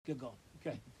Get going.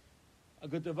 Okay. A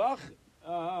good devach.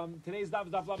 Today's daf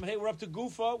is daf lam. Hey, we're up to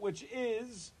Gufa, which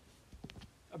is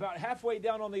about halfway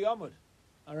down on the Yamud.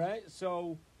 All right.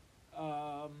 So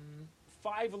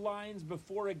 5 lines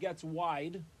before it gets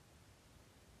wide,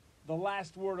 the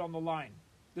last word on the line.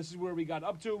 This is where we got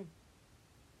up to,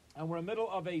 and we're in the middle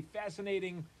of a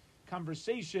fascinating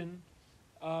conversation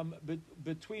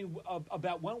between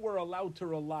about when we're allowed to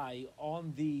rely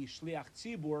on the shliach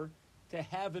tzibur to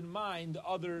have in mind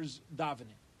others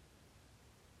davening.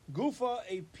 Gufa,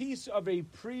 a piece of a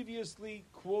previously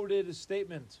quoted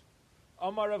statement.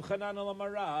 Amar Rav Chananel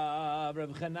Amar Rav. Rav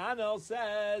Chananel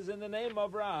says in the name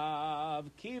of Rav,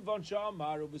 Kivon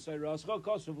Shamar Ubisay Rascha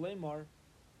Kosuv Lemar.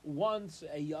 Once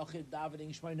a Yachid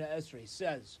davening Shemona Esrei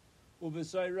says,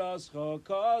 Ubisay Rascha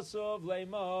Kosuv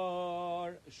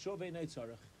Lemar Shovei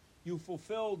Neitzarech. You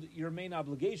fulfilled your main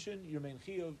obligation, your main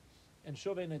chiyuv, and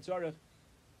Shovei Neitzarech.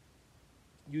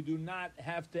 You do not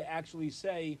have to actually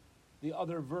say the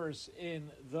other verse in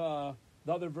the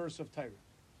other verse of Torah.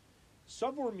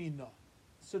 Savur mina.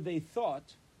 So they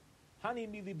thought, Hani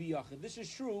mili biyachid. This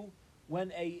is true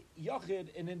when a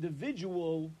yachid, an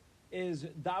individual, is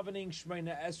davening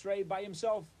Shemona Esrei by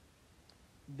himself.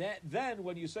 Then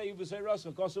when you say Yuvasei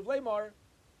Rasa Kosav Lemar,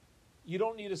 you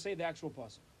don't need to say the actual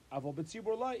pasuk. Avol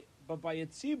b'tzibur lai. But by a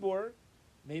tzibur,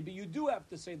 maybe you do have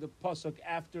to say the pasuk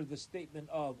after the statement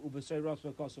of Ubasei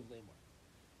Rasa Kosav Lemar.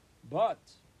 But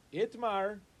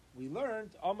Itmar, we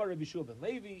learned Amar Rabbi Shua ben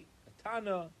Levi,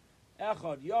 Atana,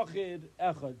 Echad Yachid,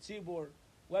 Echad Tzibur.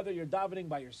 Whether you're davening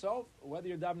by yourself or whether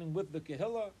you're davening with the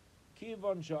Kehillah,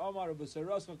 Kivon Sha'amar Ubasei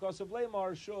Rasa Kosav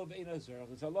Lemar Shuv Ein Azerach.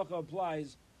 This halacha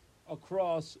applies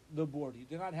across the board. You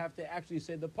do not have to actually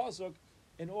say the pasuk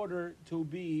in order to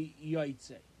be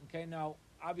Yaitse. Okay, now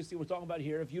obviously we're talking about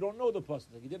here if you don't know the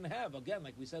pasuk, like you didn't have, again,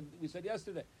 like we said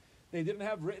yesterday, they didn't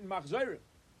have written machzorah,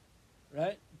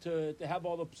 right? To have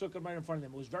all the psukim right in front of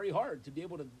them. It was very hard to be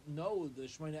able to know the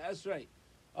Shemona Esrei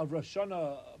of Rosh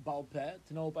Hashanah Baal Peh,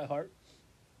 to know it by heart.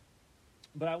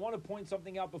 But I want to point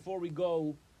something out before we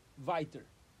go weiter,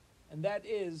 and that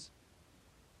is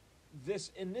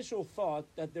this initial thought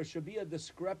that there should be a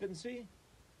discrepancy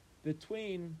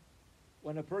between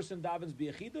when a person davens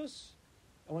b'yechidus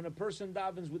and when a person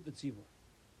davens with the tzibur.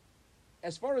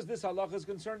 As far as this halacha is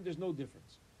concerned, there's no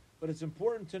difference. But it's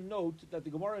important to note that the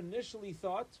Gemara initially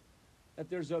thought that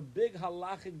there's a big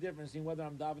halachic difference in whether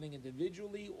I'm davening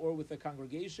individually or with a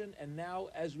congregation. And now,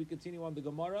 as we continue on the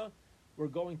Gemara, we're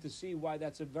going to see why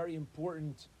that's a very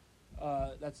important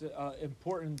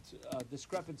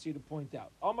discrepancy to point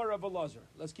out. Amar Rav Elazar.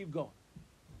 Let's keep going.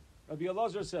 Rabbi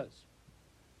Elazar says,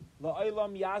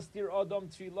 La'olam yastir adam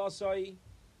tfilasai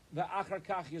ve'achar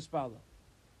kach yispala.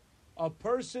 A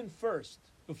person first,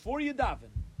 before you daven,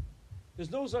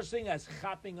 there's no such thing as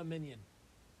chapping a minion.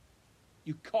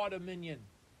 You caught a minion.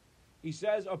 He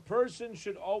says a person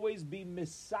should always be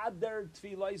misader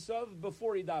tfilaisav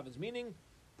before he davens, meaning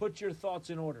put your thoughts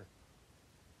in order.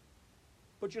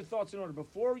 Put your thoughts in order.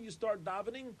 Before you start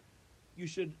davening, you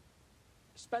should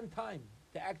spend time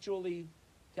to actually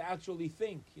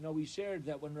think. You know, we shared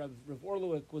that when Rav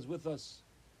Orluik was with us,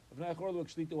 Rav Orluik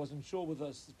Shlita was in shul with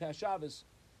us this past Shabbos,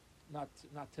 not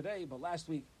today, but last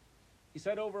week. He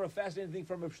said over a fascinating thing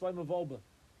from Rav Shlomo Volba,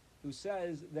 who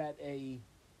says that a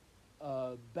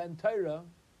Ben Torah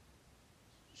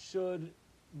should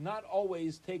not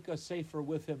always take a sefer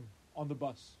with him on the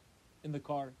bus, in the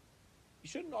car. You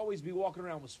shouldn't always be walking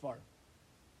around with Sfar.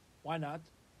 Why not?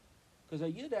 Because a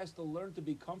Yid has to learn to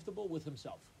be comfortable with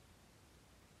himself.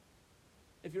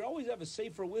 If you always have a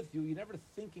sefer with you, you're never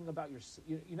thinking about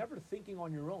you're never thinking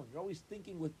on your own. You're always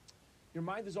thinking with, your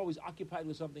mind is always occupied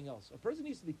with something else. A person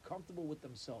needs to be comfortable with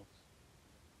themselves,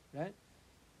 right?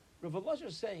 Rav Elazar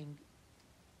is saying,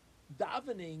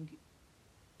 davening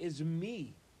is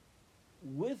me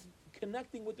with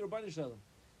connecting with the Rebbeinu Shalom.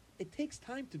 It takes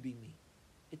time to be me.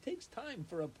 It takes time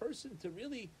for a person to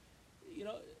really,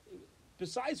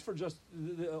 besides for just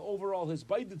the overall his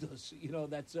baididus,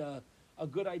 that's a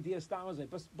good idea,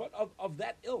 but of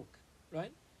that ilk,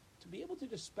 right? To be able to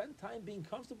just spend time being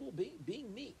comfortable,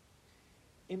 being me.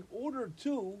 In order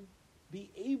to be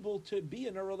able to be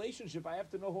in a relationship, I have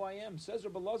to know who I am. Says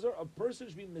Rabbi Elazar, a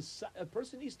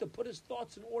person needs to put his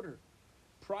thoughts in order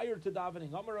prior to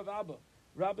davening. Amar Rav Abba.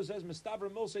 Rabbi says, Mistaver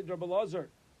Milseid Rabbi Elazar.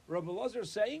 Rabbi Elazar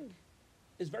saying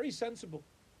is very sensible.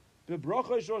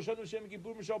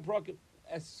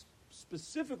 As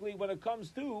specifically when it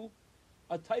comes to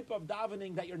a type of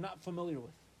davening that you're not familiar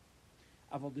with.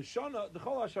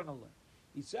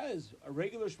 He says, a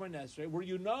regular Shemona Esrei, where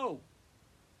you know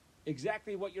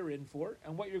exactly what you're in for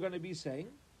and what you're going to be saying,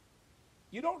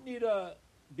 you don't need a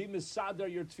be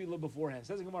misader your tefillah beforehand.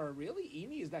 Says the Gemara, really?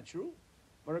 Ini, is that true?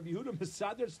 But Rabbi Yehuda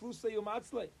misader slusei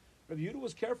umatzlei. Rabbi Yehuda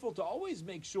was careful to always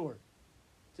make sure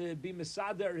to be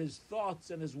misader his thoughts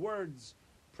and his words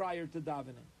prior to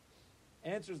davening.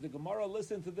 Answers the Gemara,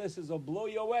 listen to this, is a blow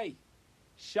you away.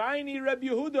 Shiny Rabbi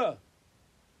Yehuda.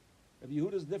 Rabbi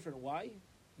Yehuda is different. Why?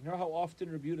 You know how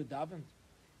often Rabbi Yehuda davened?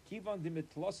 Kivan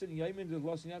dimitlosin yaimin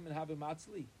dimitlosin yaimin have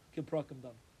matzli kiprakim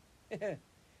dam.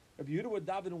 Rabbi Yehuda would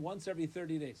daven once every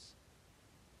 30 days.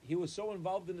 He was so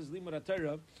involved in his limud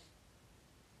HaTorah,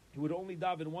 he would only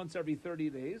daven once every 30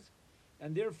 days,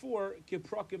 and therefore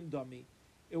kiprakim dami.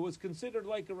 It was considered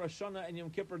like a Rosh Hashanah and Yom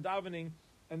Kippur davening,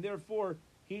 and therefore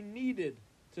he needed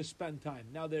to spend time.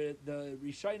 Now the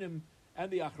Rishayim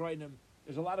and the Achrayim,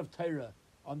 there's a lot of Torah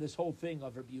on this whole thing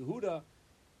of Rabbi Yehuda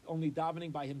only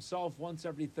davening by himself once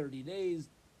every 30 days.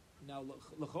 Now,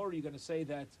 l'chor, you're going to say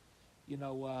that,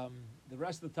 the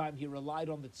rest of the time he relied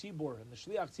on the tzibur and the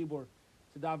shliach tzibur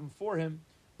to daven for him.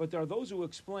 But there are those who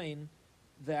explain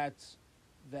that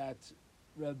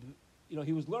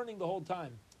he was learning the whole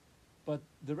time, but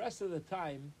the rest of the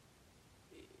time,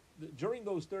 during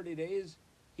those 30 days,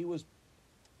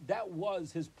 that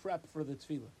was his prep for the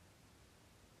tefillah.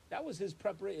 That was his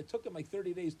preparation. It took him like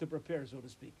 30 days to prepare, so to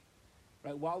speak.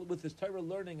 Right? While with his Torah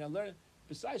learning and learning,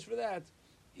 besides for that,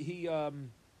 he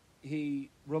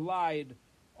relied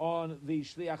on the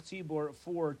Shliach Tzibur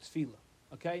for Tefillah.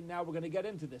 Okay, now we're going to get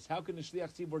into this. How can the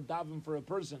Shliach Tzibur daven for a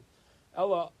person?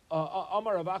 Ella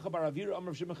Amar Ravacha Bar Avira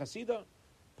Amar Shimon Chasida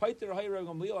Paiter Hay Rav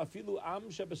Gamliel Afilu Am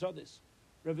Shebesadis.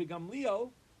 Rav Gamliel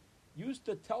used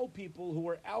to tell people who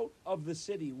were out of the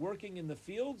city working in the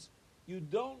fields, you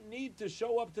don't need to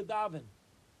show up to daven.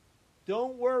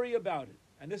 Don't worry about it.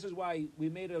 And this is why we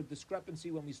made a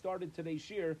discrepancy when we started today's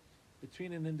shir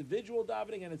between an individual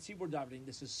davening and a tzibur davening.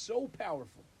 This is so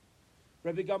powerful.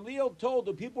 Rabbi Gamliel told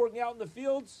the people working out in the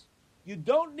fields, you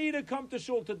don't need to come to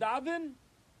shul to daven.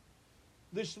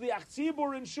 The shliach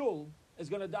tzibur in shul is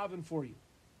going to daven for you.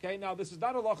 Okay, now this is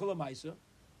not a halacha l'maisa.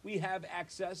 We have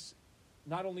access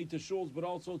not only to shuls but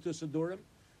also to sidurim.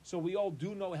 So we all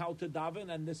do know how to daven,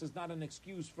 and this is not an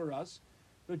excuse for us.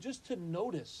 But just to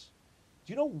notice,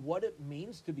 do you know what it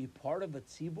means to be part of a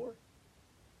tzibur?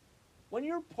 When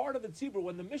you're part of a tzibur,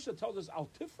 when the Mishnah tells us, Al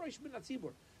tifresh min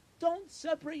tzibur, don't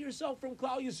separate yourself from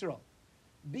Klal Yisrael.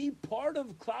 Be part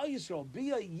of Klal Yisrael. Be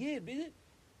a yid.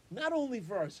 Not only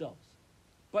for ourselves,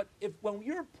 but when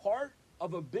you're part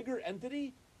of a bigger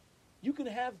entity, you can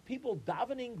have people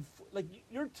davening, like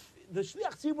the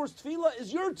Shliach Tzibur's tefillah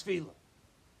is your tefillah.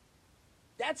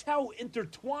 That's how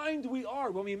intertwined we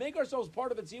are. When we make ourselves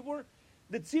part of a tzibur,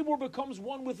 the tzibur becomes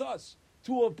one with us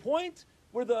to a point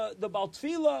where the Baal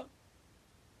Tefillah,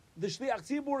 the Shliach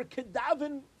Tzibur, can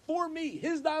daven for me.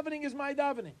 His davening is my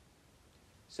davening.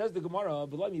 Says the Gemara,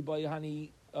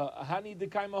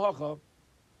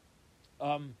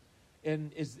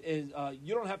 and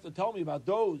you don't have to tell me about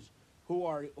those who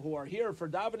are here for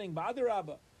davening. Ba'adir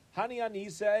Rabba, Hani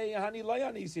Anise, Hani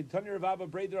Layanise, Tanya Rabba,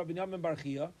 Breder Rabbi Yamin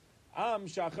Barchia, Am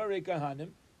Shachare Kahanim.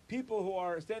 People who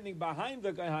are standing behind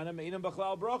the Kahanim, Einam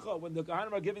Bachlal Bracha. When the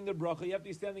Kahanim are giving the bracha, you have to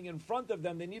be standing in front of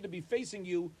them. They need to be facing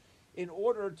you in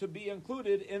order to be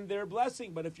included in their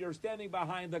blessing. But if you're standing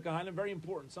behind the Kahanim, very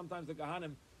important. Sometimes the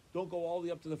Kahanim don't go all the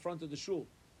way up to the front of the shul,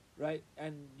 right?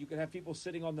 And you can have people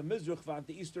sitting on the Mizruch,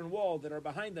 the eastern wall, that are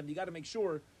behind them. You got to make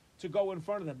sure to go in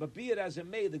front of them. But be it as it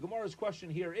may, the Gemara's question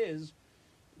here is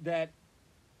that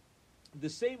the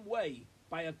same way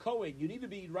by a Kohen, you need to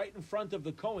be right in front of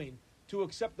the Kohen to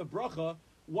accept the bracha.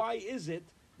 Why is it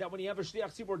that when you have a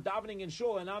Shliach Tzibur davening in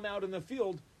shul and I'm out in the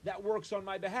field, that works on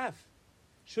my behalf?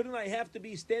 Shouldn't I have to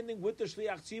be standing with the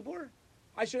Shliach Tzibur?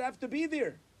 I should have to be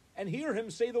there and hear him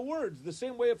say the words. The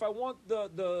same way if I want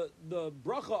the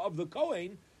bracha of the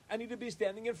Kohen, I need to be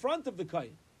standing in front of the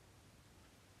Kohen.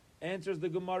 Answers the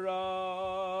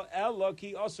Gemara, Ella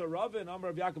ki asa Ravin,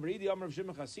 Amar Rav Yaakov Ridi, Amar Rav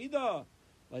Shimon Chasida,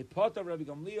 like Pata Rabbi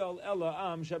Gamliel,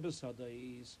 Ella am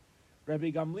shebesadais.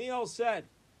 Rabbi Gamliel said,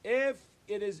 if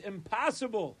it is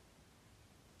impossible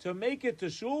to make it to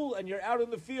shul and you're out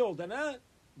in the field, and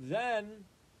then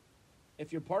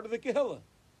if you're part of the Kehillah,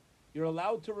 you're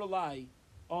allowed to rely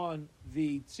on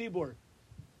the tzibur,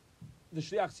 the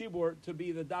shliach tzibur, to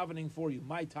be the davening for you.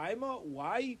 My taima,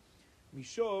 why?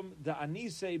 Mishum da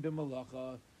anise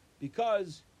b'malacha,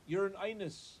 because you're an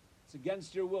einus. It's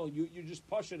against your will. You're just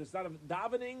pushing. It's not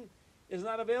davening is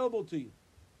not available to you.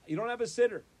 You don't have a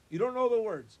sitter. You don't know the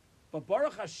words. But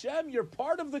Baruch Hashem, you're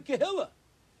part of the Kehillah.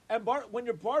 And when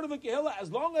you're part of the Kehillah, as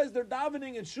long as they're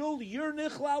davening in shul, you're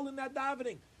nichlal in that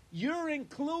davening. You're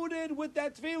included with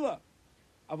that tefillah.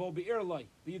 Avol be'ir lai.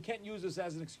 But you can't use this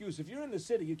as an excuse. If you're in the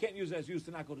city, you can't use it as an excuse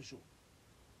to not go to shul.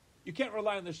 You can't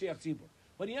rely on the Shliach Tzibur.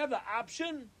 When you have the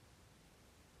option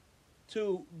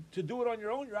to do it on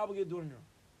your own, you're obligated to do it on your own.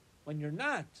 When you're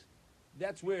not,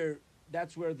 that's where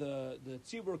the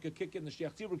Tzibur could kick in, the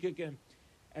Shliach Tzibur kick in,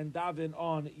 and daven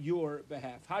on your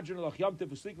behalf. Hadron Alach Yom Tov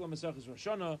Uslik La Mesachas Rosh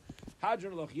Hashanah.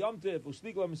 Hadron Alach Yom Tov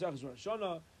Uslik La Mesachas Rosh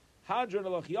Hashanah. Hadron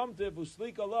Alach Yom Tov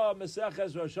Uslik La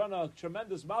Mesachas Rosh Hashanah.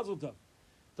 Tremendous Mazel Tov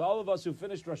to all of us who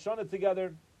finished Rosh Hashanah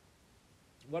together.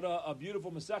 What a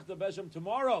beautiful Masechta Beshem.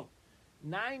 Tomorrow,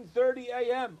 9:30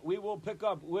 a.m., we will pick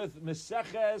up with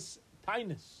Meseches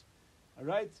Tainus. All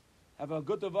right? Have a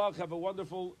good Tavach. Have a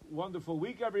wonderful, wonderful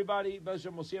week, everybody.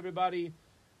 Beshem, we'll see everybody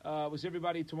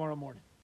tomorrow morning.